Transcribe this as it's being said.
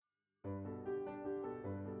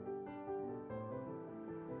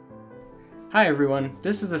Hi everyone,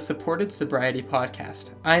 this is the Supported Sobriety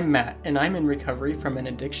Podcast. I'm Matt, and I'm in recovery from an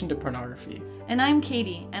addiction to pornography. And I'm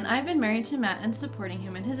Katie, and I've been married to Matt and supporting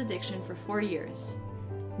him in his addiction for 4 years.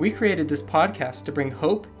 We created this podcast to bring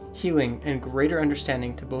hope, healing, and greater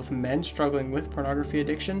understanding to both men struggling with pornography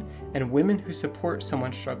addiction and women who support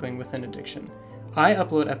someone struggling with an addiction. I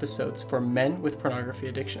upload episodes for men with pornography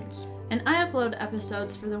addictions. And I upload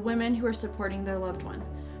episodes for the women who are supporting their loved one.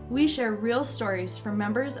 We share real stories from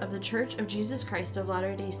members of the Church of Jesus Christ of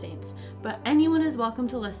Latter-day Saints, but anyone is welcome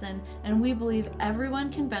to listen, and we believe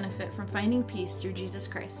everyone can benefit from finding peace through Jesus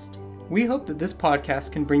Christ. We hope that this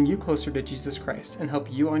podcast can bring you closer to Jesus Christ and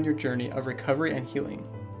help you on your journey of recovery and healing.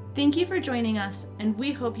 Thank you for joining us, and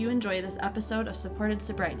we hope you enjoy this episode of Supported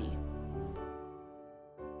Sobriety.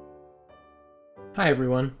 Hi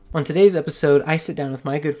everyone. On today's episode, I sit down with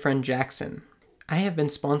my good friend Jackson. I have been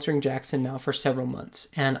sponsoring Jackson now for several months,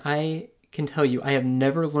 and I can tell you I have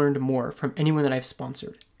never learned more from anyone that I've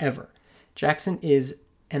sponsored, ever. Jackson is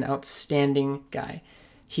an outstanding guy.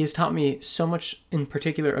 He has taught me so much in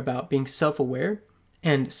particular about being self-aware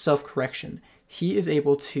and self-correction. He is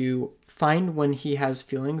able to find when he has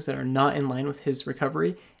feelings that are not in line with his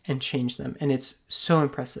recovery and change them, and it's so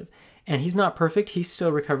impressive. And he's not perfect, he's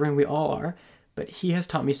still recovering, we all are, but he has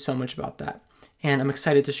taught me so much about that. And I'm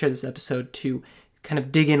excited to share this episode to kind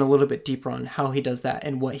of dig in a little bit deeper on how he does that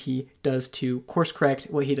and what he does to course correct,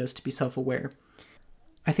 what he does to be self-aware.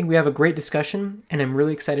 I think we have a great discussion, and I'm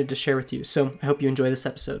really excited to share with you. So I hope you enjoy this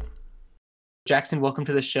episode. Jackson, welcome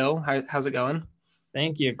to the show. How's it going?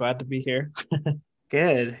 Thank you. Glad to be here.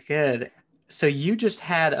 Good. So you just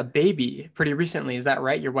had a baby pretty recently. Is that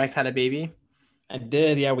right? Your wife had a baby? I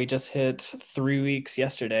did. Yeah, we just hit 3 weeks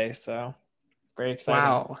yesterday. So very exciting.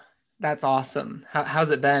 Wow. That's awesome. How's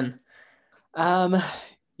it been?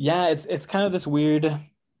 Yeah, it's kind of this weird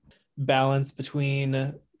balance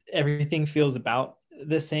between everything feels about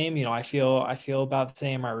the same. You know, I feel about the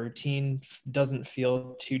same. Our routine doesn't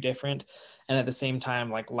feel too different. And at the same time,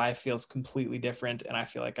 like life feels completely different. And I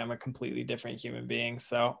feel like I'm a completely different human being.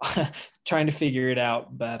 So trying to figure it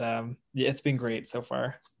out, but yeah, it's been great so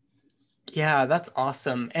far. Yeah, that's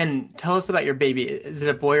awesome. And tell us about your baby. Is it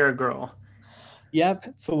a boy or a girl? Yep,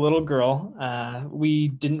 it's a little girl. We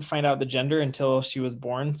didn't find out the gender until she was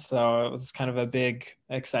born, so it was kind of a big,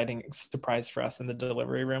 exciting surprise for us in the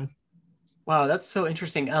delivery room. Wow, that's so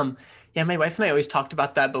interesting. Yeah, my wife and I always talked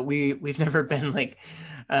about that, but we've never been like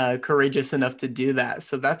courageous enough to do that.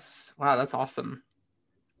 So that's awesome.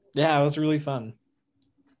 Yeah, it was really fun.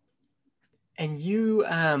 And you,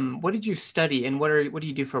 what did you study, and what do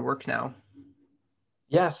you do for work now?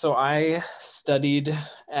 Yeah, so I studied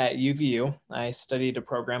at UVU. I studied a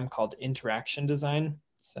program called Interaction Design.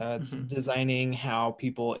 So it's designing how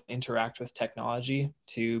people interact with technology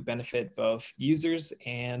to benefit both users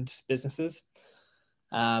and businesses.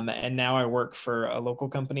 And now I work for a local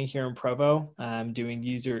company here in Provo, doing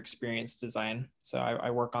user experience design. So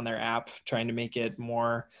I work on their app, trying to make it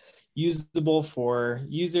more usable for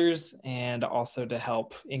users and also to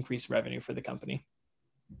help increase revenue for the company.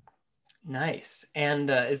 Nice.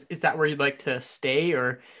 And is that where you'd like to stay,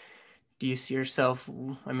 or do you see yourself?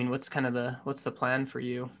 I mean, what's the plan for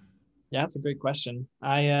you? Yeah, that's a great question.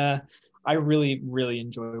 I really, really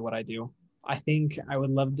enjoy what I do. I think I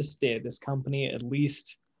would love to stay at this company at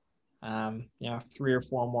least, 3 or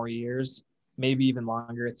 4 more years, maybe even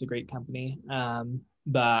longer. It's a great company.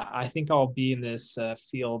 But I think I'll be in this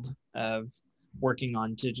field of working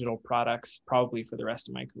on digital products probably for the rest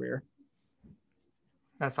of my career.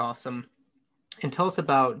 That's awesome. And tell us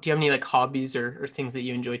about, do you have any like hobbies or things that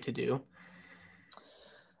you enjoy to do?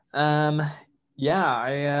 Yeah,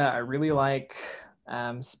 I really like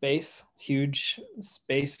space, huge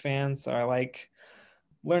space fan. So I like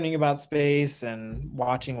learning about space and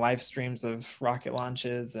watching live streams of rocket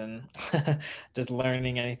launches and just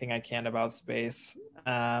learning anything I can about space.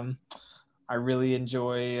 I really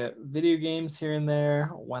enjoy video games here and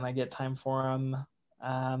there when I get time for them.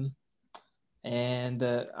 And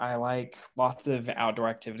I like lots of outdoor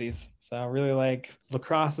activities. So I really like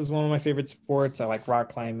lacrosse is one of my favorite sports. I like rock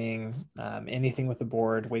climbing, anything with a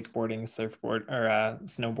board, wakeboarding, surfboard, or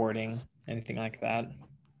snowboarding, anything like that.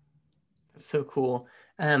 That's so cool.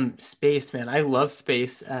 Space, man. I love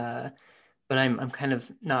space, but I'm kind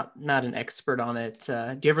of not an expert on it.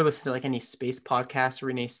 Do you ever listen to like any space podcasts or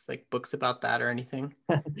any like books about that or anything?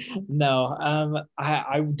 No,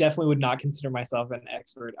 I definitely would not consider myself an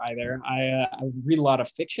expert either. I read a lot of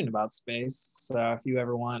fiction about space. So if you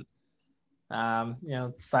ever want,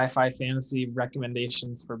 sci-fi fantasy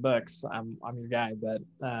recommendations for books, I'm your guy. But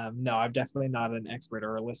no, I'm definitely not an expert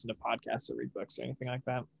or listen to podcasts or read books or anything like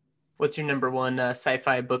that. What's your number one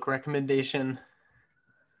sci-fi book recommendation?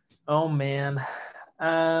 Oh man.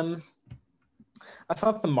 Um, I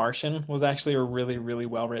thought The Martian was actually a really, really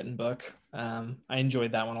well-written book. I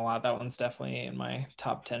enjoyed that one a lot. That one's definitely in my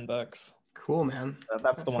top 10 books. Cool, man. That's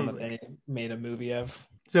That the one sounds that like. they made a movie of.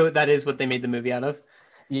 So that is what they made the movie out of?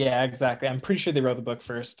 Yeah, exactly. I'm pretty sure they wrote the book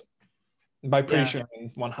first. By pretty Yeah. sure, I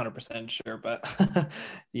mean 100% sure, but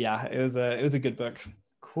yeah, it was a good book.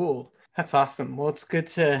 Cool. That's awesome. Well, it's good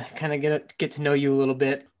to kind of get to know you a little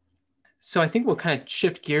bit. So I think we'll kind of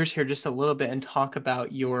shift gears here just a little bit and talk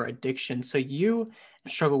about your addiction. So you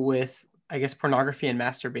struggle with, I guess, pornography and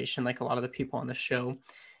masturbation, like a lot of the people on the show.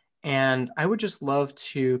 And I would just love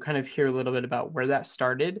to kind of hear a little bit about where that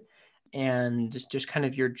started and just kind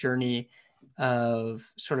of your journey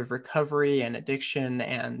of sort of recovery and addiction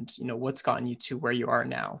and, what's gotten you to where you are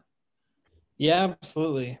now. Yeah,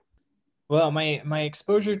 absolutely. Well, my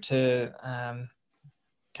exposure to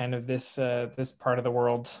kind of this part of the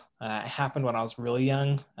world happened when I was really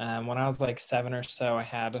young. When I was like 7 or so, I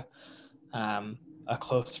had a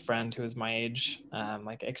close friend who was my age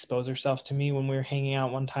like expose herself to me when we were hanging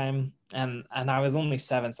out one time, and I was only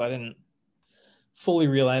 7, so I didn't fully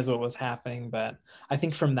realize what was happening. But I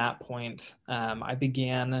think from that point, I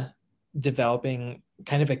began developing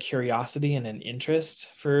kind of a curiosity and an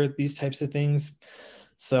interest for these types of things.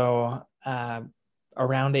 So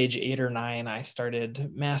around age 8 or 9, I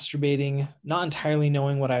started masturbating, not entirely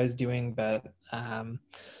knowing what I was doing, but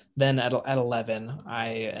then at 11,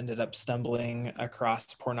 I ended up stumbling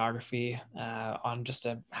across pornography on just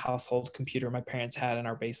a household computer my parents had in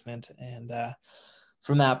our basement. And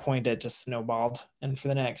from that point, it just snowballed. And for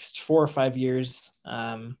the next 4 or 5 years,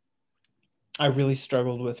 I really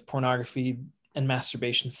struggled with pornography and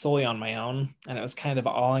masturbation solely on my own. And it was kind of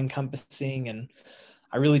all encompassing. And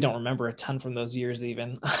I really don't remember a ton from those years,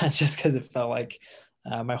 even just because it felt like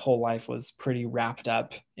my whole life was pretty wrapped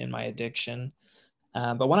up in my addiction.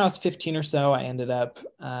 But when I was 15 or so, I ended up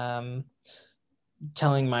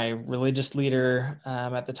telling my religious leader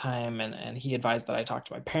at the time, and he advised that I talk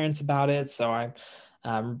to my parents about it. So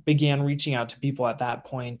I began reaching out to people at that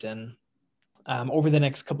point. And over the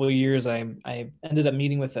next couple of years, I ended up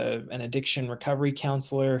meeting with an addiction recovery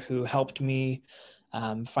counselor who helped me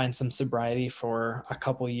find some sobriety for a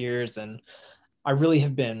couple of years. And I really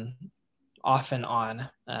have been off and on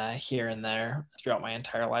here and there throughout my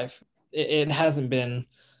entire life. It hasn't been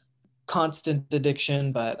constant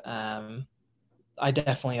addiction, but I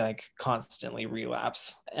definitely like constantly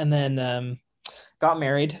relapse. And then got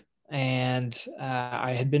married, and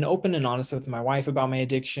I had been open and honest with my wife about my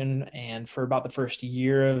addiction. And for about the first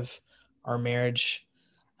year of our marriage,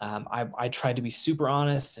 I tried to be super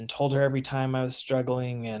honest and told her every time I was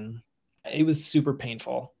struggling, and it was super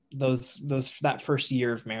painful. That first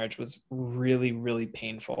year of marriage was really, really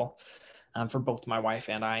painful for both my wife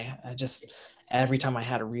and I. Every time I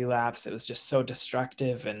had a relapse, it was just so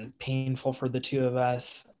destructive and painful for the two of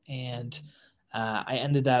us. And I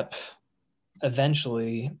ended up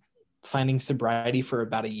eventually finding sobriety for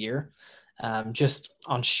about a year, just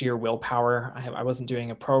on sheer willpower. I wasn't doing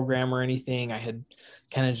a program or anything. I had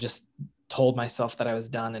kind of just told myself that I was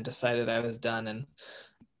done and decided I was done. And,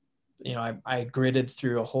 I gritted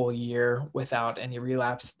through a whole year without any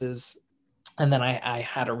relapses. And then I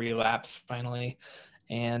had a relapse finally.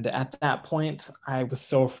 And at that point, I was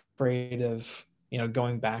so afraid of,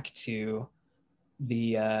 going back to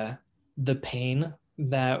the pain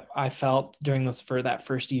that I felt during that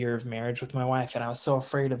first year of marriage with my wife. And I was so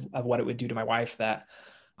afraid of what it would do to my wife that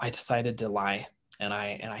I decided to lie, and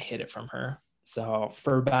I hid it from her. So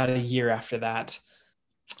for about a year after that,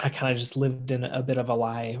 I kind of just lived in a bit of a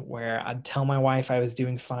lie where I'd tell my wife I was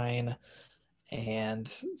doing fine, and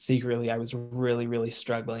secretly I was really, really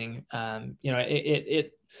struggling.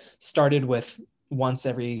 It started with once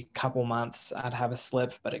every couple months I'd have a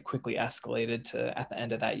slip, but it quickly escalated to at the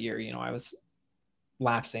end of that year, I was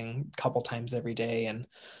lapsing a couple times every day and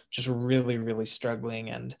just really, really struggling.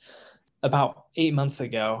 And about 8 months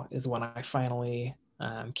ago is when I finally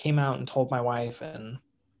came out and told my wife and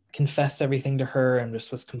confessed everything to her and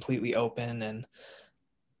just was completely open. And,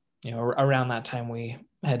 around that time we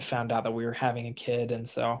had found out that we were having a kid. And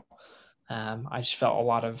so I just felt a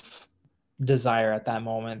lot of desire at that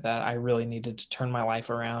moment that I really needed to turn my life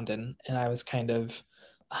around. And I was kind of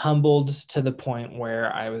humbled to the point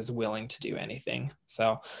where I was willing to do anything.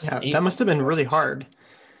 So Yeah, that must have been really hard.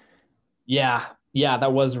 Yeah,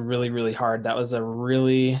 that was really, really hard. That was a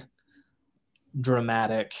really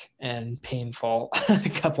dramatic and painful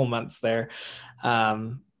couple months there.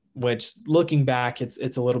 which looking back,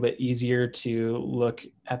 it's a little bit easier to look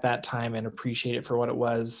at that time and appreciate it for what it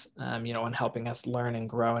was, and helping us learn and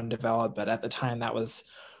grow and develop. But at the time, that was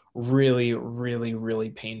really, really, really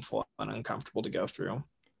painful and uncomfortable to go through.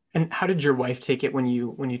 And how did your wife take it when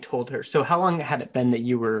you told her? So how long had it been that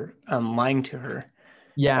you were lying to her by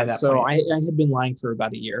Yeah, that so point? I had been lying for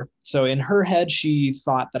about a year. So in her head, she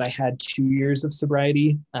thought that I had 2 years of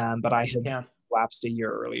sobriety, but I had Yeah. lapsed a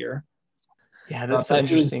year earlier. Yeah, So that's so that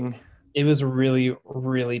interesting. it was really,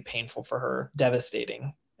 really painful for her,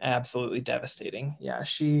 devastating, absolutely devastating. Yeah,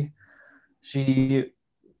 she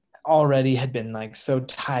already had been like so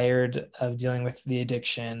tired of dealing with the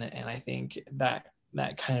addiction, and I think that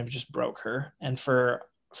kind of just broke her. And for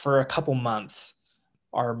a couple months,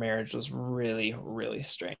 our marriage was really, really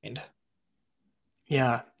strained.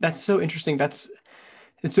 Yeah, that's so interesting. It's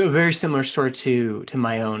a very similar story to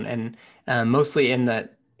my own, and mostly in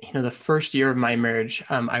that the first year of my marriage,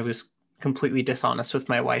 I was completely dishonest with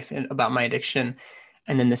my wife about my addiction,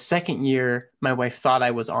 and then the second year, my wife thought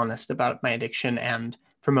I was honest about my addiction, and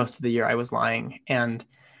for most of the year, I was lying, and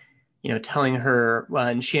telling her, well,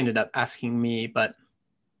 and she ended up asking me, but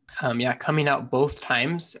yeah, coming out both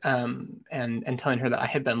times, and telling her that I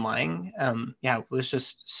had been lying, yeah, it was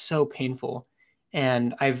just so painful,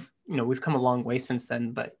 and we've come a long way since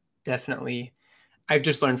then, but definitely I've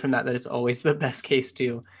just learned from that it's always the best case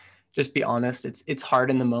to just be honest. It's hard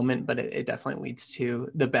in the moment, but it definitely leads to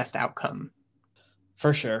the best outcome.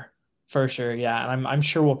 For sure. For sure. Yeah. And I'm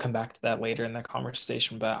sure we'll come back to that later in the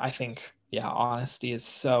conversation. But I think, yeah, honesty is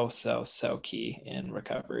so, so, so key in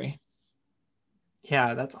recovery.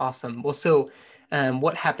 Yeah, that's awesome. Well, so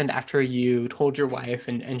what happened after you told your wife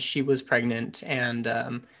and she was pregnant,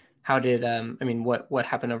 and how did I mean, what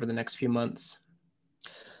happened over the next few months?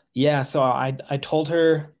 Yeah. So I told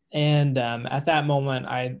her, and at that moment,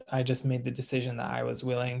 I just made the decision that I was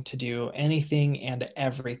willing to do anything and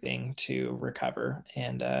everything to recover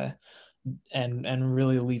and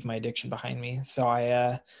really leave my addiction behind me. So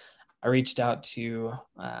I reached out to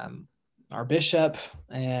our bishop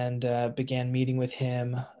and began meeting with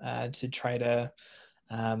him to try to,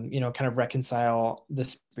 kind of reconcile the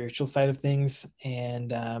spiritual side of things.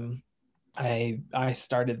 And I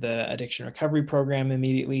started the addiction recovery program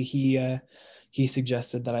immediately. He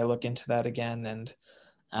suggested that I look into that again, and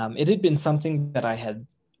it had been something that I had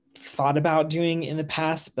thought about doing in the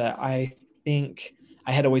past, but I think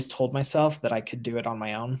I had always told myself that I could do it on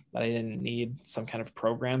my own, that I didn't need some kind of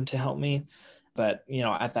program to help me. But,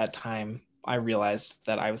 at that time, I realized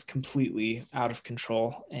that I was completely out of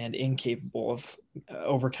control and incapable of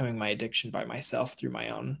overcoming my addiction by myself through my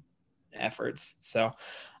own efforts. So,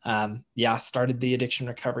 yeah, started the addiction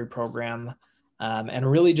recovery program, and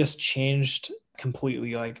really just changed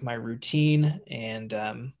completely like my routine and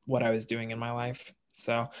what I was doing in my life.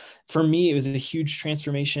 So for me, it was a huge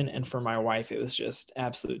transformation. And for my wife, it was just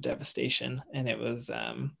absolute devastation. And it was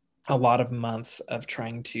a lot of months of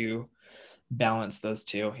trying to balance those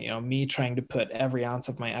two, me trying to put every ounce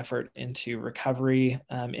of my effort into recovery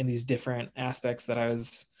in these different aspects that I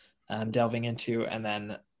was delving into. And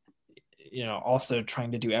then, also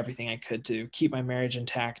trying to do everything I could to keep my marriage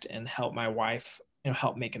intact and help my wife,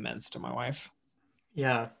 help make amends to my wife.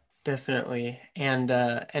 Yeah, definitely. And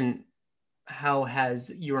how has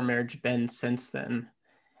your marriage been since then?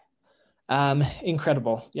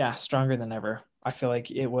 Incredible. Yeah, stronger than ever. I feel like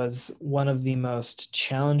it was one of the most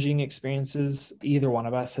challenging experiences either one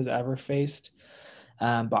of us has ever faced.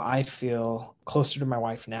 But I feel closer to my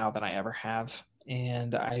wife now than I ever have.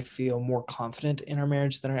 And I feel more confident in our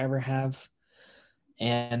marriage than I ever have.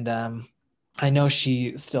 And I know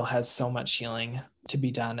she still has so much healing to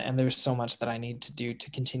be done. And there's so much that I need to do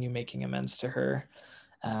to continue making amends to her.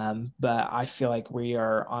 But I feel like we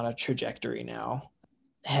are on a trajectory now,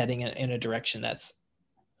 heading in a direction that's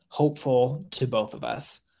hopeful to both of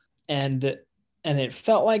us. And it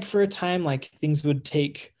felt like for a time like things would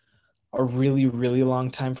take a really, really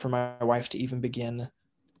long time for my wife to even begin,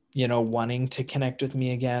 wanting to connect with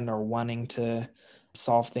me again or wanting to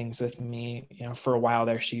solve things with me. For a while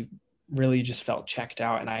there, she really just felt checked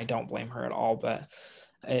out, and I don't blame her at all. But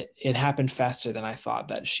it happened faster than I thought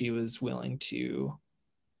that she was willing to,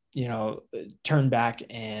 turn back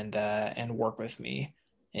and work with me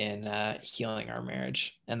in healing our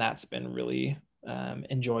marriage. And that's been really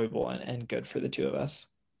enjoyable and good for the two of us.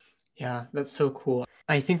 Yeah, that's so cool.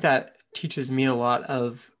 I think that teaches me a lot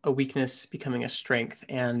of a weakness becoming a strength.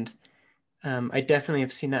 And I definitely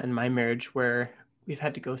have seen that in my marriage where we've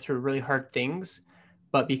had to go through really hard things.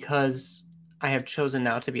 But because I have chosen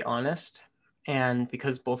now to be honest, and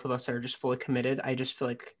because both of us are just fully committed, I just feel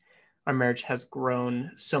like our marriage has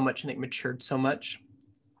grown so much and it matured so much.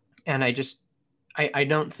 And I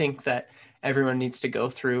don't think that everyone needs to go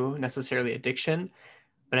through necessarily addiction,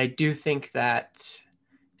 but I do think that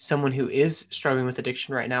someone who is struggling with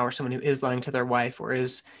addiction right now, or someone who is lying to their wife, or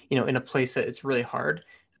is, in a place that it's really hard,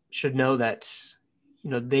 should know that,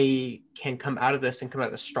 they can come out of this and come out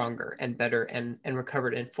of this stronger and better and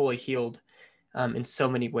recovered and fully healed, in so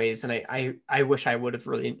many ways. And I wish I would have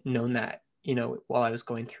really known that, while I was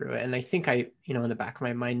going through it. And I think I, in the back of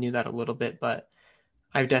my mind knew that a little bit, but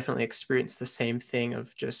I've definitely experienced the same thing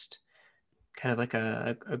of just kind of like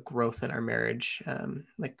a growth in our marriage,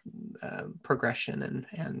 like progression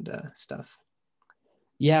and stuff.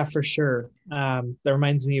 Yeah, for sure. That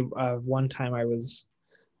reminds me of one time I was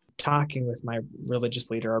talking with my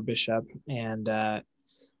religious leader, our bishop, and I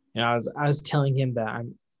was telling him that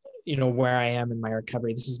I'm, where I am in my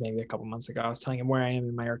recovery. This is maybe a couple months ago. I was telling him where I am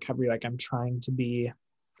in my recovery. Like, I'm trying to be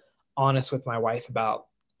honest with my wife about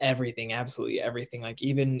everything, absolutely everything. Like,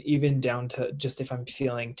 even down to just if I'm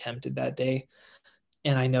feeling tempted that day.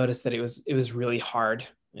 And I noticed that it was really hard,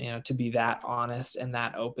 to be that honest and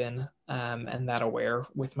that open, and that aware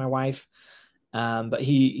with my wife. But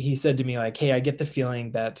he said to me, like, hey, I get the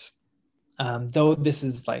feeling that, though this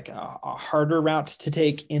is like a harder route to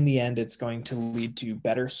take, in the end, it's going to lead to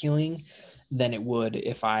better healing than it would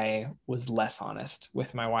if I was less honest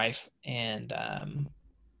with my wife. And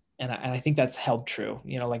I think that's held true.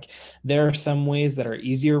 Like, there are some ways that are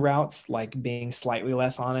easier routes, like being slightly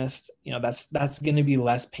less honest. That's going to be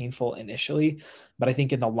less painful initially, but I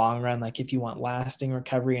think in the long run, like, if you want lasting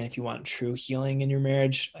recovery and if you want true healing in your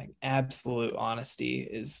marriage, like, absolute honesty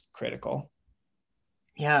is critical.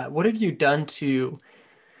 Yeah. What have you done to,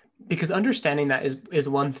 because understanding that is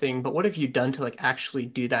one thing, but what have you done to like actually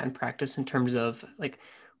do that in practice, in terms of like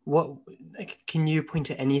what, like, can you point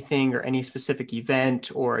to anything or any specific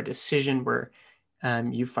event or a decision where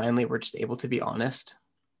you finally were just able to be honest?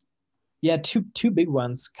 Yeah, two big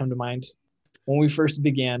ones come to mind. When we first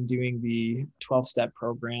began doing the 12-step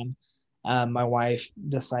program, my wife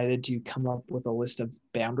decided to come up with a list of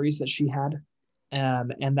boundaries that she had.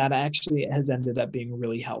 And that actually has ended up being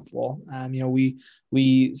really helpful.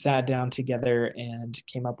 We sat down together and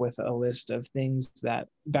came up with a list of things, that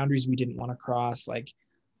boundaries we didn't want to cross. Like,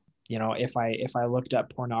 if I looked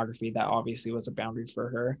up pornography, that obviously was a boundary for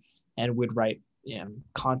her, and would write,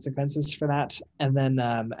 consequences for that. And then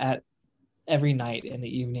at every night in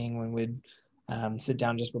the evening, when we'd sit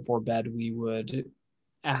down just before bed, we would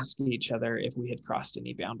ask each other if we had crossed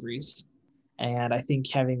any boundaries. And I think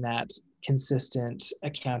having that consistent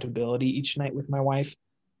accountability each night with my wife,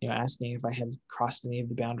 asking if I had crossed any of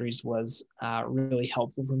the boundaries, was really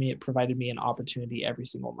helpful for me. It provided me an opportunity every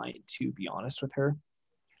single night to be honest with her.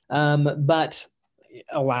 But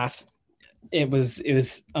alas, it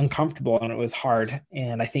was uncomfortable and it was hard.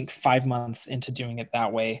 And I think 5 months into doing it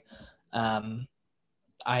that way,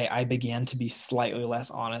 I began to be slightly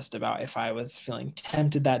less honest about if I was feeling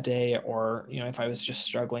tempted that day, or if I was just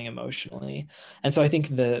struggling emotionally. And so I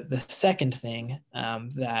think the second thing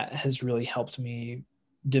that has really helped me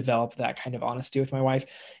develop that kind of honesty with my wife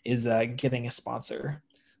is getting a sponsor.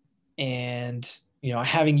 And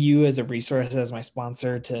having you as a resource, as my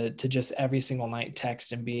sponsor, to just every single night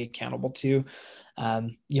text and be accountable to,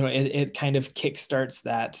 it kind of kickstarts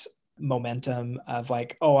that momentum of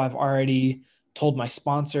like, oh, I've already told my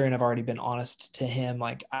sponsor and I've already been honest to him.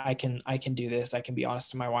 Like, I can do this. I can be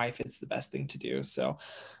honest to my wife. It's the best thing to do. So,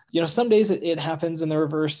 some days it happens in the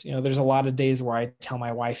reverse. There's a lot of days where I tell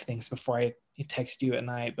my wife things before I text you at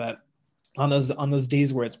night, but on those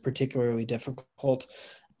days where it's particularly difficult,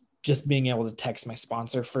 just being able to text my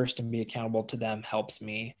sponsor first and be accountable to them helps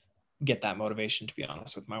me get that motivation to be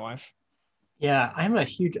honest with my wife. Yeah, I'm a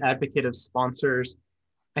huge advocate of sponsors.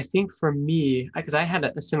 I think for me, because I had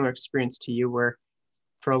a similar experience to you, where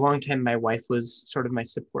for a long time my wife was sort of my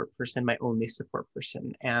support person, my only support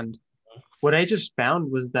person. And what I just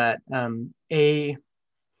found was that I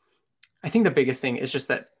think the biggest thing is just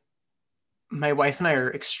that my wife and I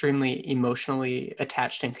are extremely emotionally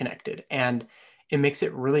attached and connected, and it makes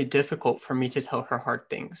it really difficult for me to tell her hard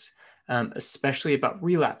things, especially about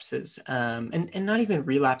relapses, and not even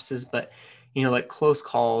relapses, but like close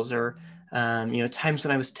calls, or times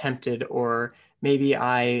when I was tempted, or maybe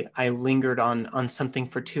I lingered on something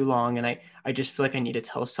for too long, and I just feel like I need to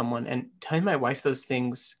tell someone. And telling my wife those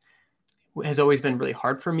things has always been really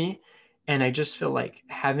hard for me. And I just feel like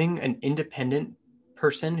having an independent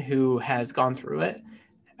person who has gone through it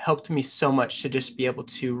helped me so much, to just be able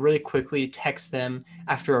to really quickly text them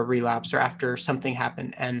after a relapse or after something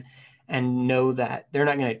happened, and know that they're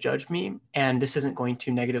not going to judge me and this isn't going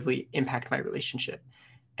to negatively impact my relationship.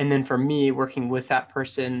 And then for me, working with that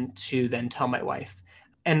person to then tell my wife,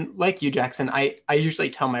 And like you, Jackson, I usually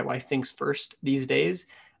tell my wife things first these days,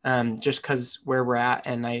 just because where we're at,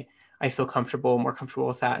 and I feel more comfortable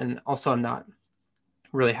with that. And also, I'm not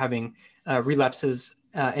really having relapses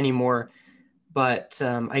anymore. But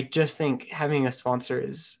I just think having a sponsor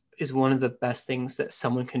is one of the best things that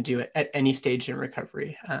someone can do at any stage in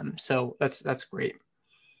recovery. So that's great.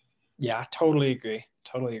 Yeah, totally agree.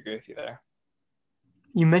 Totally agree with you there.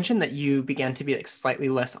 You mentioned that you began to be like slightly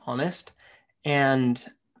less honest, and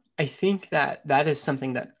I think that that is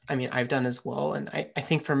something that I mean I've done as well. And I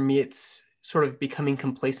think for me it's sort of becoming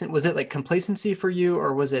complacent. Was it like complacency for you,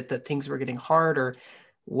 or was it that things were getting hard, or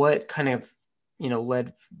what kind of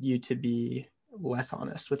led you to be less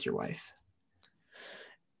honest with your wife?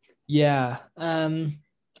 Yeah.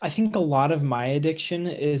 I think a lot of my addiction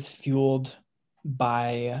is fueled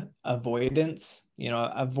by avoidance,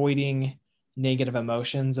 avoiding negative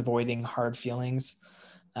emotions, avoiding hard feelings.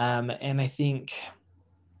 And I think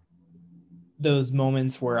those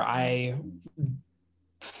moments where I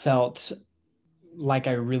felt like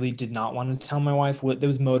I really did not want to tell my wife, what that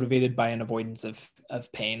was motivated by an avoidance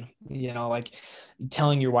of pain, like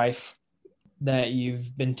telling your wife that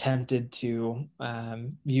you've been tempted to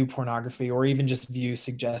view pornography or even just view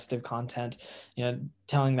suggestive content,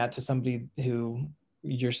 telling that to somebody who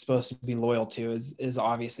you're supposed to be loyal to is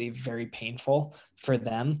obviously very painful for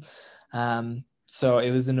them. So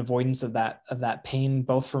it was an avoidance of that pain,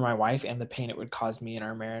 both for my wife and the pain it would cause me in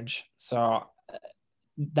our marriage. So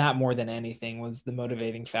that more than anything was the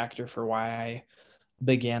motivating factor for why I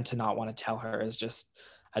began to not want to tell her, is just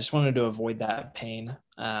I just wanted to avoid that pain.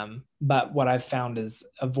 But what I've found is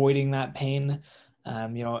avoiding that pain,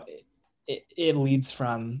 it leads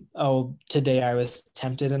from, oh, today I was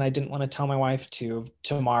tempted and I didn't want to tell my wife, to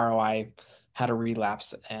tomorrow I had a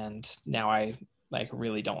relapse and now I like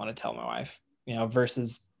really don't want to tell my wife,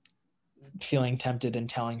 versus feeling tempted and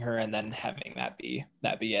telling her and then having that be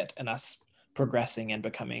it, and us progressing and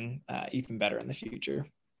becoming even better in the future.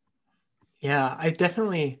 Yeah, I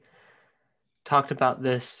definitely talked about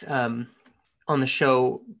this on the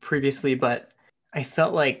show previously, but I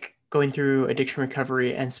felt like going through addiction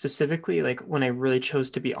recovery, and specifically like when I really chose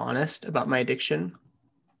to be honest about my addiction,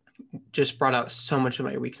 just brought out so much of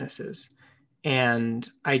my weaknesses. And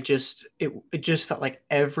it just felt like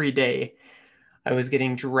every day I was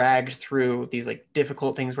getting dragged through these like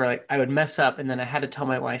difficult things where like I would mess up and then I had to tell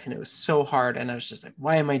my wife, and it was so hard, and I was just like,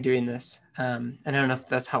 why am I doing this? And I don't know if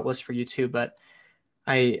that's how it was for you too, but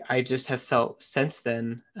I just have felt since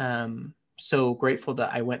then so grateful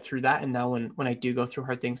that I went through that. And now when I do go through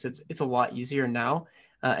hard things, it's a lot easier now.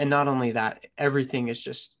 And not only that, everything is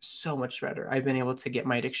just so much better. I've been able to get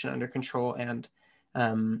my addiction under control, and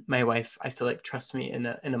my wife, I feel like, trusts me in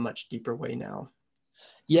a much deeper way now.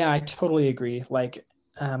 Yeah, I totally agree. Like,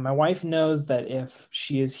 my wife knows that if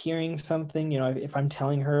she is hearing something, if I'm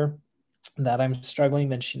telling her that I'm struggling,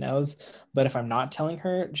 then she knows. But if I'm not telling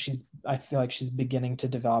her, I feel like she's beginning to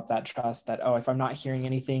develop that trust that, oh, if I'm not hearing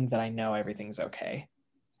anything, then I know everything's okay.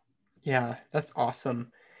 Yeah, that's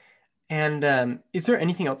awesome. And is there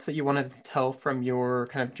anything else that you wanted to tell from your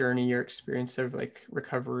kind of journey, your experience of like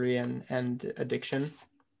recovery and addiction?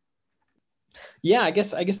 Yeah, I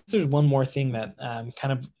guess there's one more thing that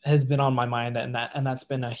kind of has been on my mind, and that's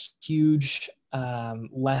been a huge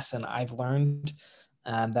lesson I've learned.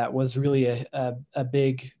 That was really a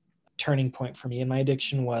big turning point for me in my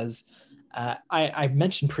addiction. Was I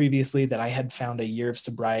mentioned previously that I had found a year of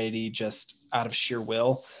sobriety just out of sheer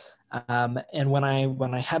will, and when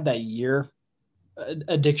I had that year,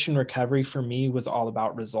 addiction recovery for me was all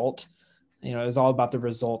about result. It was all about the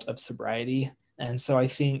result of sobriety. And so I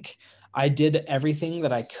think I did everything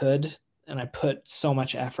that I could, and I put so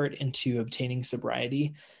much effort into obtaining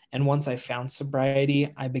sobriety. And once I found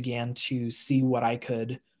sobriety, I began to see what I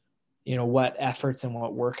could, what efforts and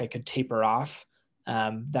what work I could taper off,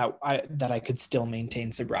 that I could still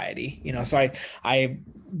maintain sobriety. So I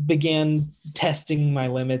began testing my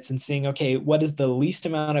limits and seeing, okay, what is the least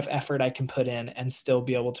amount of effort I can put in and still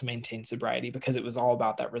be able to maintain sobriety, because it was all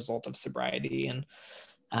about that result of sobriety. And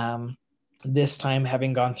this time,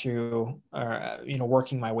 having gone through,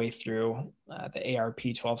 working my way through the ARP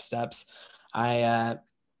 12 steps,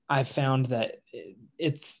 I found that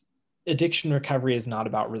it's addiction recovery is not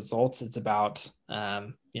about results. It's about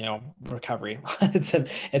recovery.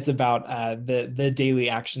 it's about the daily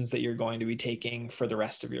actions that you're going to be taking for the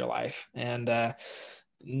rest of your life. And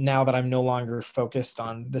now that I'm no longer focused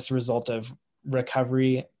on this result of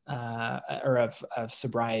recovery or of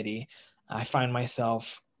sobriety, I find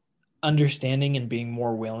myself understanding and being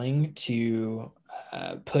more willing to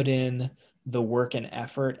put in the work and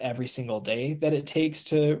effort every single day that it takes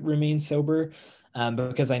to remain sober,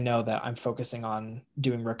 because I know that I'm focusing on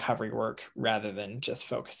doing recovery work rather than just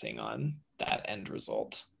focusing on that end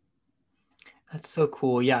result. That's so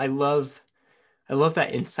cool. Yeah, I love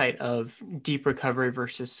that insight of deep recovery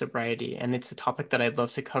versus sobriety. And it's a topic that I'd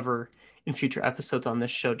love to cover in future episodes on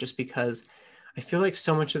this show, just because I feel like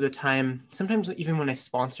so much of the time, sometimes even when I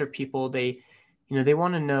sponsor people, they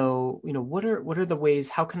want to know, what are the ways,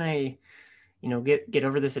 how can I, get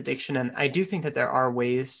over this addiction? And I do think that there are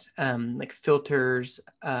ways, like filters,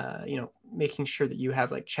 making sure that you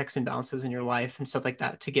have like checks and balances in your life and stuff like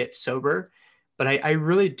that to get sober. But I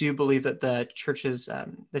really do believe that the church's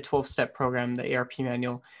the 12-step program, the ARP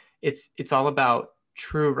manual, it's all about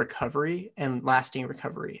true recovery and lasting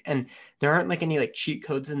recovery. And there aren't like any like cheat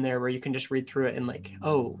codes in there where you can just read through it and like,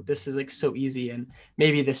 oh, this is like so easy. And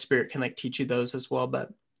maybe the Spirit can like teach you those as well.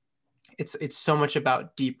 But it's so much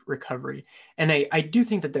about deep recovery. And I do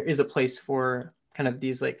think that there is a place for kind of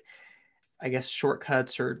these like, I guess,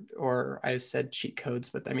 shortcuts or I said cheat codes,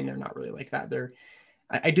 but I mean, they're not really like that.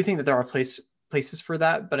 I do think that there are places for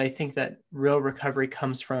that, but I think that real recovery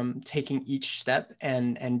comes from taking each step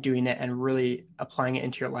and doing it and really applying it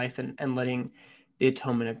into your life and letting the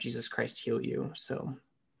atonement of Jesus Christ heal you. So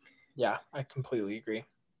yeah, I completely agree.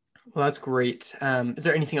 well, that's great. Is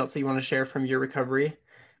there anything else that you want to share from your recovery?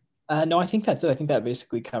 No, I think that's it. I think that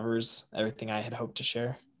basically covers everything I had hoped to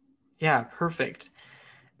share. Yeah, perfect.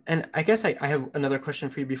 And I guess I have another question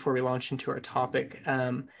for you before we launch into our topic.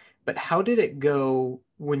 But how did it go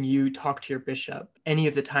when you talked to your bishop? Any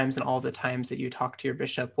of the times and all the times that you talked to your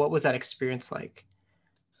bishop, what was that experience like?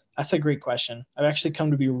 That's a great question. I've actually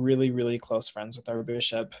come to be really, really close friends with our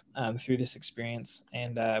bishop through this experience,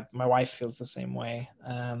 and my wife feels the same way.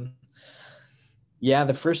 Yeah,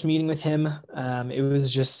 the first meeting with him, it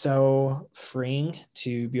was just so freeing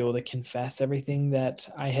to be able to confess everything that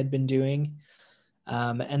I had been doing.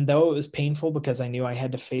 And though it was painful because I knew I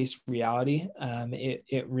had to face reality,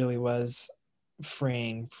 it really was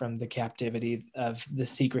freeing from the captivity of the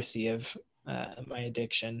secrecy of my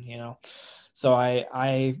addiction, So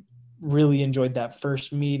I really enjoyed that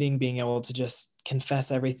first meeting, being able to just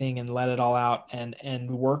confess everything and let it all out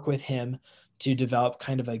and work with him to develop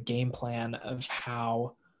kind of a game plan of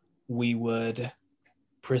how we would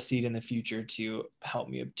proceed in the future to help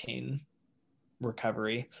me obtain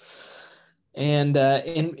recovery. And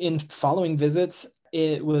in following visits,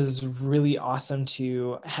 it was really awesome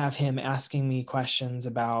to have him asking me questions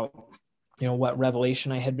about, what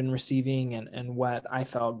revelation I had been receiving and what I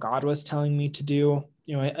felt God was telling me to do.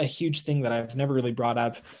 A huge thing that I've never really brought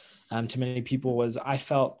up to many people was I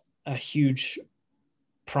felt a huge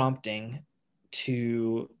prompting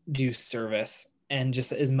to do service and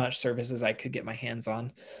just as much service as I could get my hands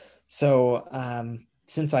on. So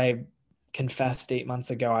since I confessed 8 months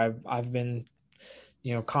ago, I've been,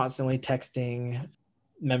 constantly texting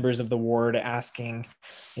members of the ward asking,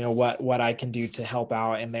 what I can do to help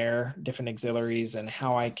out in their different auxiliaries and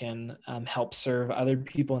how I can help serve other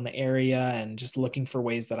people in the area, and just looking for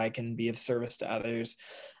ways that I can be of service to others.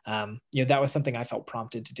 That was something I felt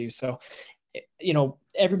prompted to do. So,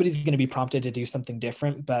 everybody's going to be prompted to do something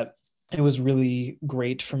different, but it was really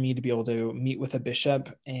great for me to be able to meet with a bishop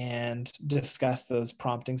and discuss those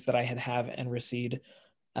promptings that I had and receive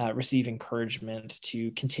encouragement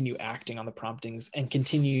to continue acting on the promptings and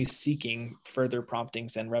continue seeking further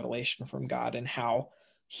promptings and revelation from God and how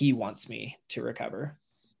he wants me to recover.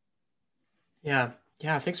 Yeah.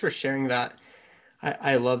 Yeah. Thanks for sharing that.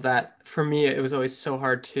 I love that. For me, it was always so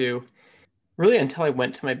hard to really, until I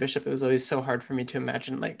went to my bishop, it was always so hard for me to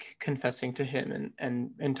imagine like confessing to him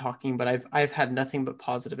and talking. But I've had nothing but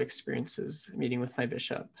positive experiences meeting with my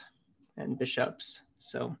bishop and bishops.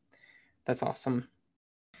 So that's awesome.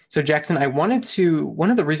 So Jackson, one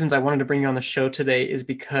of the reasons I wanted to bring you on the show today is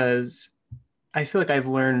because I feel like I've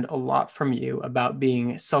learned a lot from you about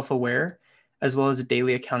being self-aware as well as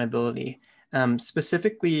daily accountability.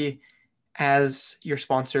 Specifically, as your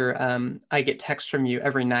sponsor, I get texts from you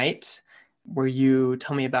every night where you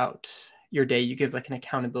tell me about your day. You give like an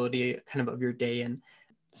accountability kind of your day. And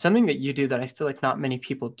something that you do that I feel like not many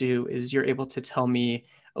people do is you're able to tell me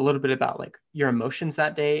a little bit about like your emotions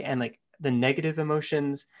that day and like the negative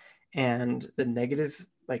emotions and the negative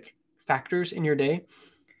like factors in your day.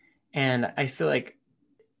 And I feel like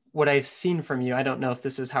what I've seen from you, I don't know if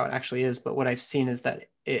this is how it actually is, but what I've seen is that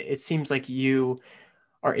it seems like you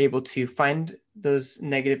are able to find those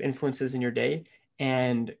negative influences in your day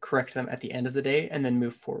and correct them at the end of the day and then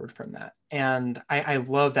move forward from that. And I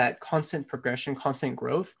love that constant progression, constant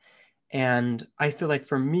growth. And I feel like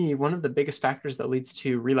for me, one of the biggest factors that leads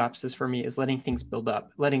to relapses for me is letting things build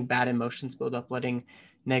up, letting bad emotions build up, letting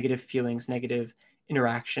negative feelings, negative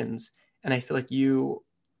interactions And I feel like you,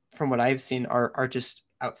 from what I've seen, are just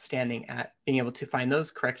outstanding at being able to find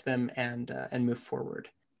those, correct them, and move forward.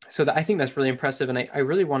 So I think that's really impressive. And I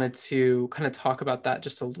really wanted to kind of talk about that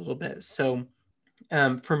just a little bit. So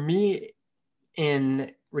for me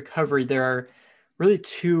in recovery, there are really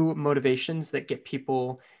two motivations that get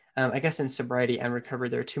people, I guess in sobriety and recovery,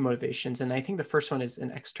 there are two motivations. And I think the first one is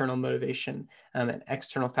an external motivation, and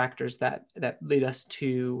external factors that lead us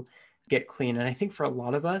to get clean. And I think for a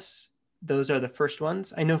lot of us, those are the first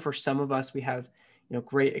ones. I know for some of us, we have,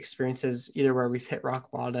 great experiences either where we've hit rock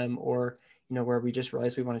bottom or, where we just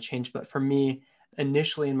realize we want to change. But for me,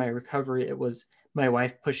 initially in my recovery, it was my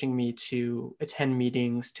wife pushing me to attend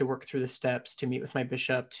meetings, to work through the steps, to meet with my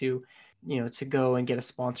bishop, to go and get a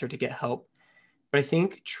sponsor, to get help. But I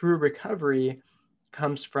think true recovery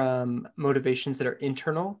comes from motivations that are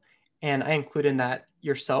internal, and I include in that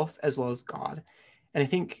yourself as well as God. And I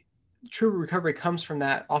think true recovery comes from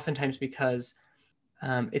that oftentimes because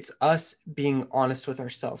it's us being honest with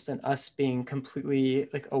ourselves and us being completely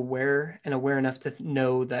aware enough to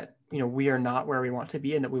know that we are not where we want to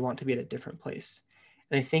be and that we want to be at a different place.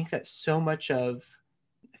 And I think that so much of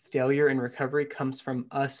failure in recovery comes from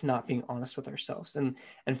us not being honest with ourselves. And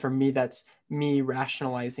for me, that's me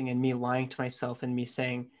rationalizing and me lying to myself and me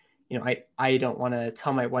saying, I don't want to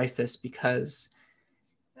tell my wife this because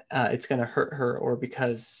it's going to hurt her, or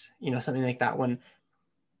because something like that, when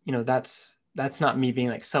that's not me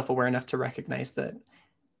being self-aware enough to recognize that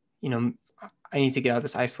I need to get out of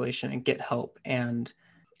this isolation and get help. And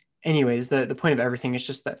anyways, the point of everything is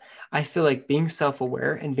just that I feel like being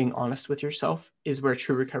self-aware and being honest with yourself is where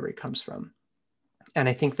true recovery comes from. And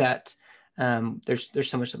I think that there's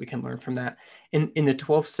so much that we can learn from that. In the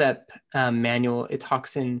 12-step manual, it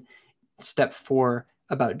talks in step 4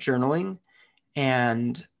 about journaling.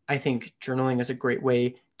 And I think journaling is a great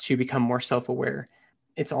way to become more self-aware.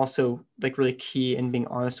 It's also really key in being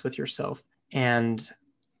honest with yourself. And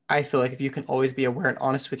I feel like if you can always be aware and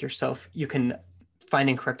honest with yourself, you can find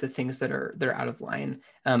and correct the things that are out of line.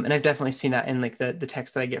 And I've definitely seen that in the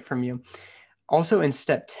text that I get from you. Also in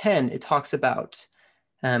step 10, it talks about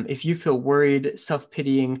if you feel worried,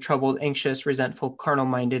 self-pitying, troubled, anxious, resentful,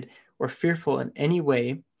 carnal-minded, or fearful in any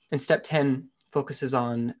way. And step 10 focuses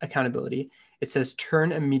on accountability. It says,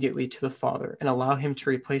 turn immediately to the Father and allow him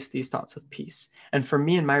to replace these thoughts with peace. And for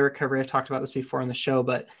me in my recovery, I've talked about this before on the show,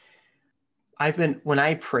 but when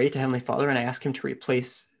I pray to Heavenly Father and I ask him to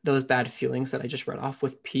replace those bad feelings that I just read off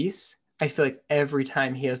with peace, I feel like every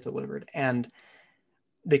time he has delivered. And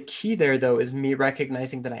the key there, though, is me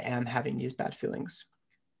recognizing that I am having these bad feelings.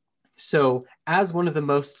 So as one of the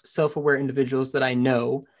most self-aware individuals that I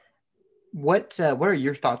know, what are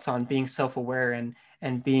your thoughts on being self-aware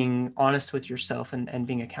and being honest with yourself and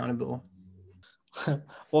being accountable?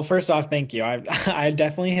 Well, first off, thank you. I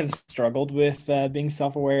definitely have struggled with being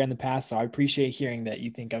self-aware in the past, so I appreciate hearing that you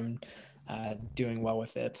think I'm doing well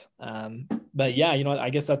with it. But yeah, I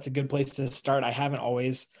guess that's a good place to start. I haven't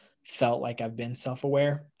always felt like I've been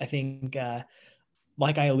self-aware. I think,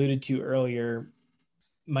 like I alluded to earlier,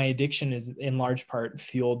 my addiction is in large part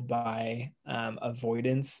fueled by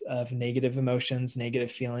avoidance of negative emotions,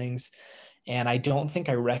 negative feelings. And I don't think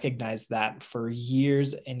I recognized that for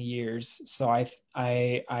years and years. So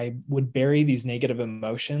I would bury these negative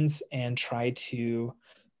emotions and try to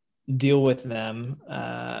deal with them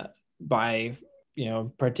by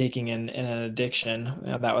partaking in an addiction.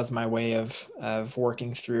 That was my way of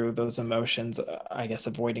working through those emotions, I guess,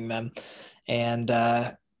 avoiding them. And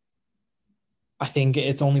I think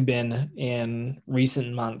it's only been in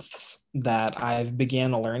recent months that I've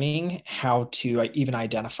began learning how to even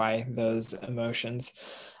identify those emotions.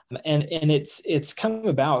 And it's come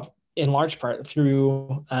about in large part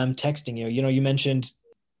through texting you. You mentioned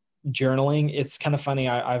journaling. It's kind of funny.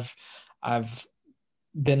 I've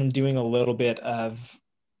been doing a little bit of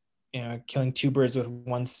killing two birds with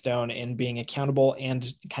one stone in being accountable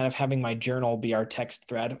and kind of having my journal be our text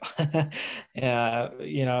thread.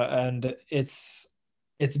 And it's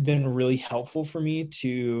been really helpful for me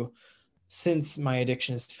since my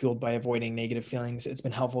addiction is fueled by avoiding negative feelings, it's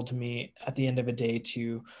been helpful to me at the end of a day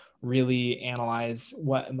to really analyze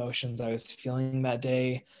what emotions I was feeling that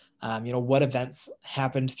day. What events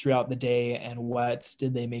happened throughout the day and what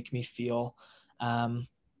did they make me feel?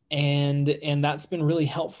 And that's been really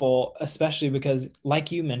helpful, especially because,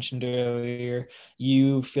 like you mentioned earlier,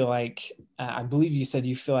 you feel like, I believe you said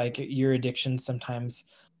you feel like your addiction sometimes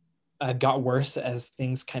got worse as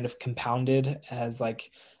things kind of compounded, as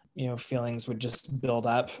feelings would just build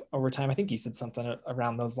up over time. I think you said something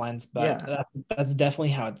around those lines, but Yeah. that's definitely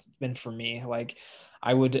how it's been for me. Like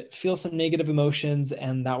I would feel some negative emotions,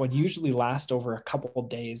 and that would usually last over a couple of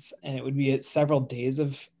days, and it would be several days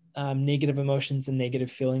of negative emotions and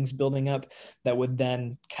negative feelings building up that would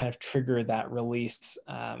then kind of trigger that release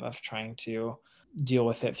of trying to deal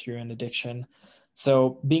with it through an addiction.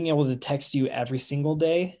 So being able to text you every single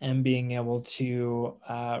day and being able to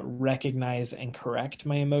recognize and correct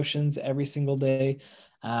my emotions every single day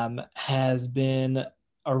has been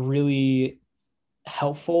a really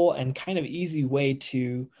helpful and kind of easy way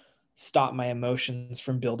to stop my emotions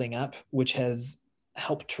from building up, which has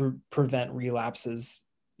helped to prevent relapses,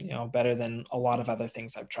 better than a lot of other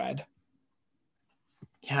things I've tried.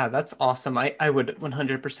 Yeah, that's awesome. I would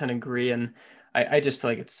 100% agree. And I just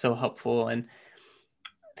feel like it's so helpful. And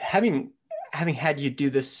having having had you do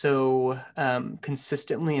this so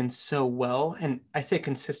consistently and so well, and I say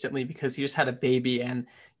consistently because you just had a baby and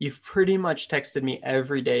you've pretty much texted me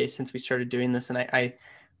every day since we started doing this, and I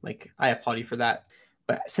applaud you for that.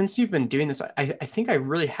 But since you've been doing this, I think I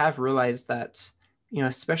really have realized that,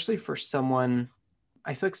 especially for someone,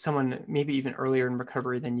 I feel like someone maybe even earlier in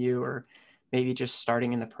recovery than you, or maybe just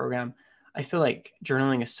starting in the program, I feel like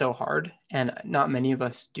journaling is so hard and not many of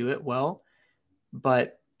us do it well.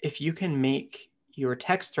 But if you can make your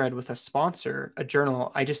text thread with a sponsor a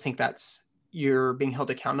journal, I just think that's you're being held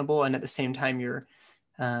accountable, and at the same time you're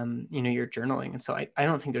journaling. And so I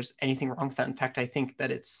don't think there's anything wrong with that. In fact, I think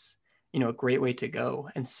that it's a great way to go.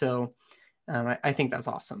 And so I think that's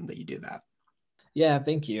awesome that you do that. Yeah,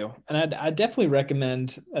 thank you. And I'd definitely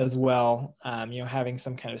recommend as well, having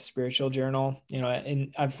some kind of spiritual journal,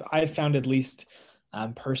 and I've found, at least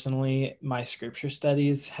personally, my scripture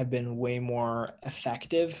studies have been way more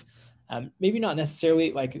effective. Maybe not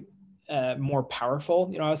necessarily like more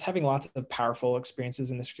powerful. I was having lots of powerful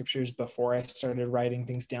experiences in the scriptures before I started writing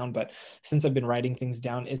things down, but since I've been writing things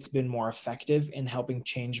down, it's been more effective in helping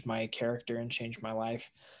change my character and change my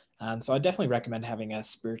life. So I definitely recommend having a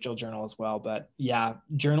spiritual journal as well. But yeah,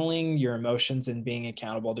 journaling your emotions and being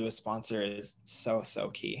accountable to a sponsor is so, so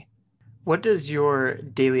key. What does your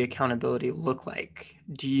daily accountability look like?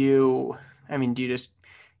 Do you just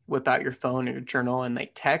whip out your phone or your journal and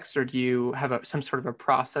like text, or do you have some sort of a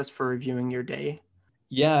process for reviewing your day?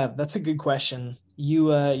 Yeah, that's a good question.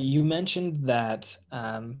 You mentioned that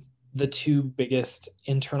the two biggest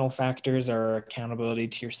internal factors are accountability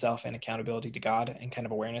to yourself and accountability to God, and kind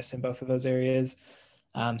of awareness in both of those areas.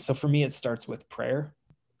 So for me, it starts with prayer.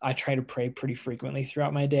 I try to pray pretty frequently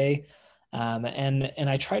throughout my day. And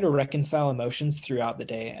I try to reconcile emotions throughout the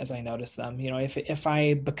day as I notice them. If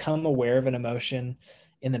I become aware of an emotion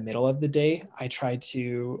in the middle of the day, I try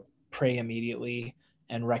to pray immediately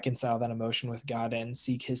and reconcile that emotion with God and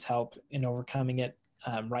seek His help in overcoming it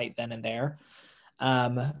right then and there.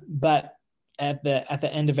 But at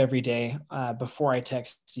the end of every day, before I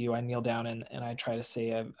text you, I kneel down and I try to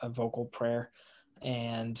say a vocal prayer.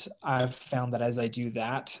 And I've found that as I do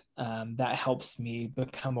that, that helps me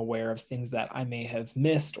become aware of things that I may have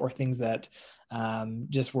missed, or things that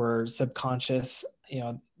just were subconscious.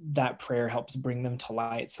 That prayer helps bring them to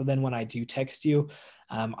light. So then when I do text you,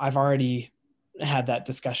 I've already had that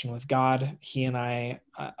discussion with God. He and I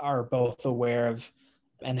are both aware of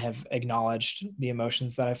and have acknowledged the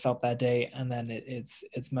emotions that I felt that day. And then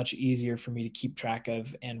it's much easier for me to keep track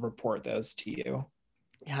of and report those to you.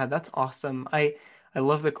 Yeah, that's awesome. I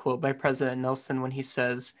love the quote by President Nelson when he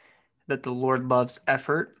says that the Lord loves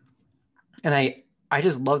effort. And I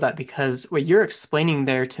just love that because what you're explaining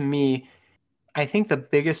there to me, I think the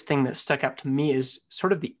biggest thing that stuck out to me is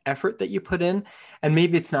sort of the effort that you put in. And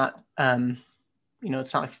maybe it's not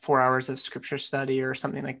it's not like 4 hours of scripture study or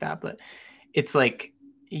something like that, but it's like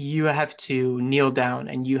you have to kneel down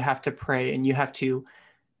and you have to pray and you have to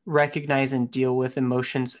recognize and deal with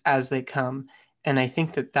emotions as they come. And I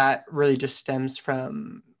think that that really just stems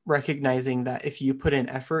from recognizing that if you put in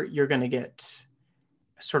effort, you're going to get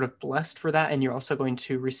sort of blessed for that, and you're also going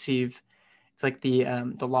to receive. It's like the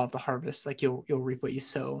law of the harvest. Like you'll reap what you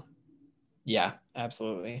sow. Yeah,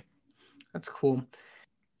 absolutely. That's cool.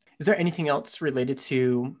 Is there anything else related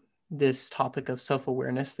to this topic of self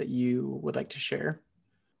awareness that you would like to share?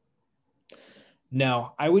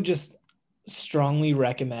 No, I would just strongly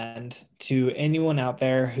recommend to anyone out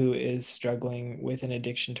there who is struggling with an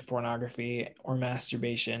addiction to pornography or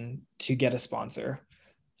masturbation to get a sponsor.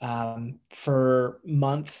 For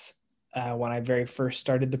months, when I very first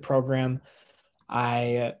started the program,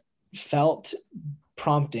 I felt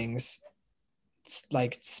promptings,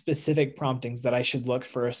 like specific promptings, that I should look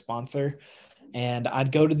for a sponsor. And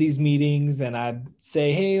I'd go to these meetings and I'd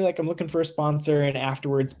say, hey, like I'm looking for a sponsor. And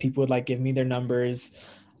afterwards people would like give me their numbers.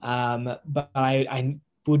 But I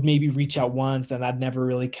would maybe reach out once and I'd never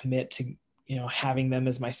really commit to, having them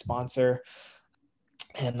as my sponsor.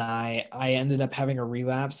 And I ended up having a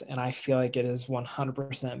relapse, and I feel like it is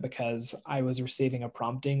 100% because I was receiving a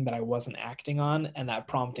prompting that I wasn't acting on. And that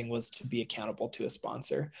prompting was to be accountable to a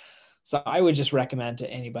sponsor. So I would just recommend to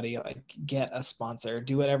anybody, like, get a sponsor,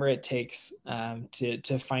 do whatever it takes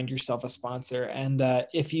to find yourself a sponsor. And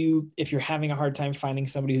if you're having a hard time finding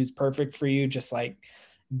somebody who's perfect for you, just like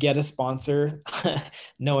get a sponsor,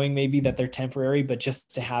 knowing maybe that they're temporary, but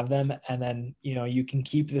just to have them. And then, you can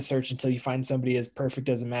keep the search until you find somebody as perfect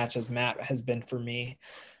as a match as Matt has been for me.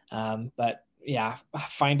 But yeah,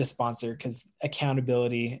 find a sponsor, because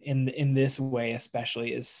accountability in this way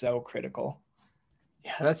especially is so critical.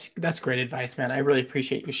 Yeah, that's great advice, man. I really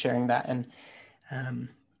appreciate you sharing that. And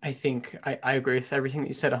I think I agree with everything that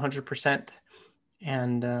you said 100%.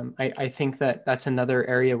 And I think that that's another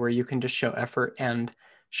area where you can just show effort and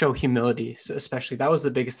show humility. So especially that was the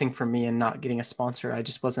biggest thing for me in not getting a sponsor. I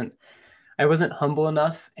wasn't humble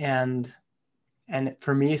enough. And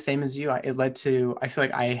for me, same as you, it led to, I feel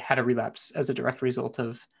like I had a relapse as a direct result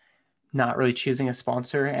of not really choosing a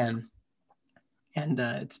sponsor. And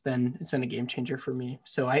it's been a game changer for me.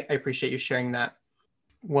 So I appreciate you sharing that.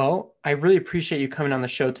 Well, I really appreciate you coming on the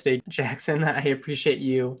show today, Jackson. I appreciate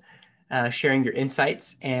you sharing your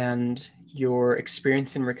insights and your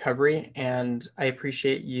experience in recovery. And I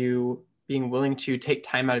appreciate you being willing to take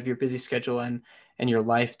time out of your busy schedule and your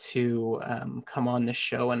life to come on this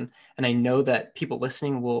show. And I know that people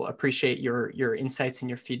listening will appreciate your insights and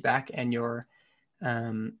your feedback and your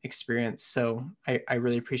experience. So I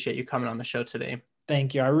really appreciate you coming on the show today.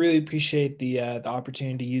 Thank you. I really appreciate the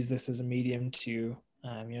opportunity to use this as a medium to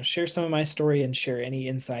share some of my story and share any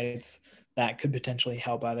insights that could potentially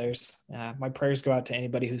help others. My prayers go out to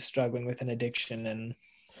anybody who's struggling with an addiction, and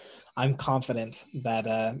I'm confident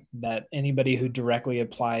that anybody who directly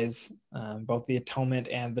applies both the Atonement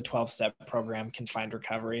and the 12-step program can find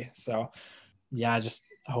recovery. So yeah, I just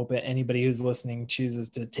hope that anybody who's listening chooses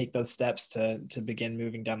to take those steps to begin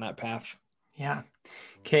moving down that path. Yeah.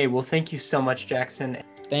 Okay. Well, thank you so much, Jackson.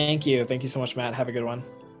 Thank you. Thank you so much, Matt. Have a good one.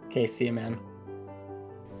 Okay. See you, man.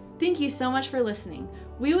 Thank you so much for listening.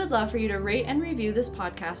 We would love for you to rate and review this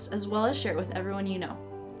podcast, as well as share it with everyone you know.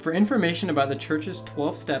 For information about the church's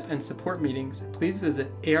 12-step and support meetings, please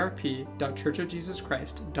visit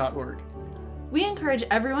arp.churchofjesuschrist.org. We encourage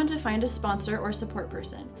everyone to find a sponsor or support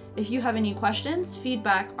person. If you have any questions,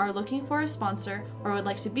 feedback, are looking for a sponsor, or would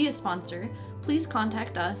like to be a sponsor, please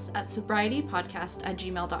contact us at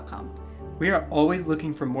sobrietypodcast@gmail.com. We are always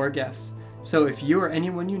looking for more guests, so if you or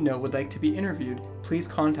anyone you know would like to be interviewed, please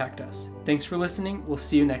contact us. Thanks for listening. We'll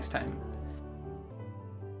see you next time.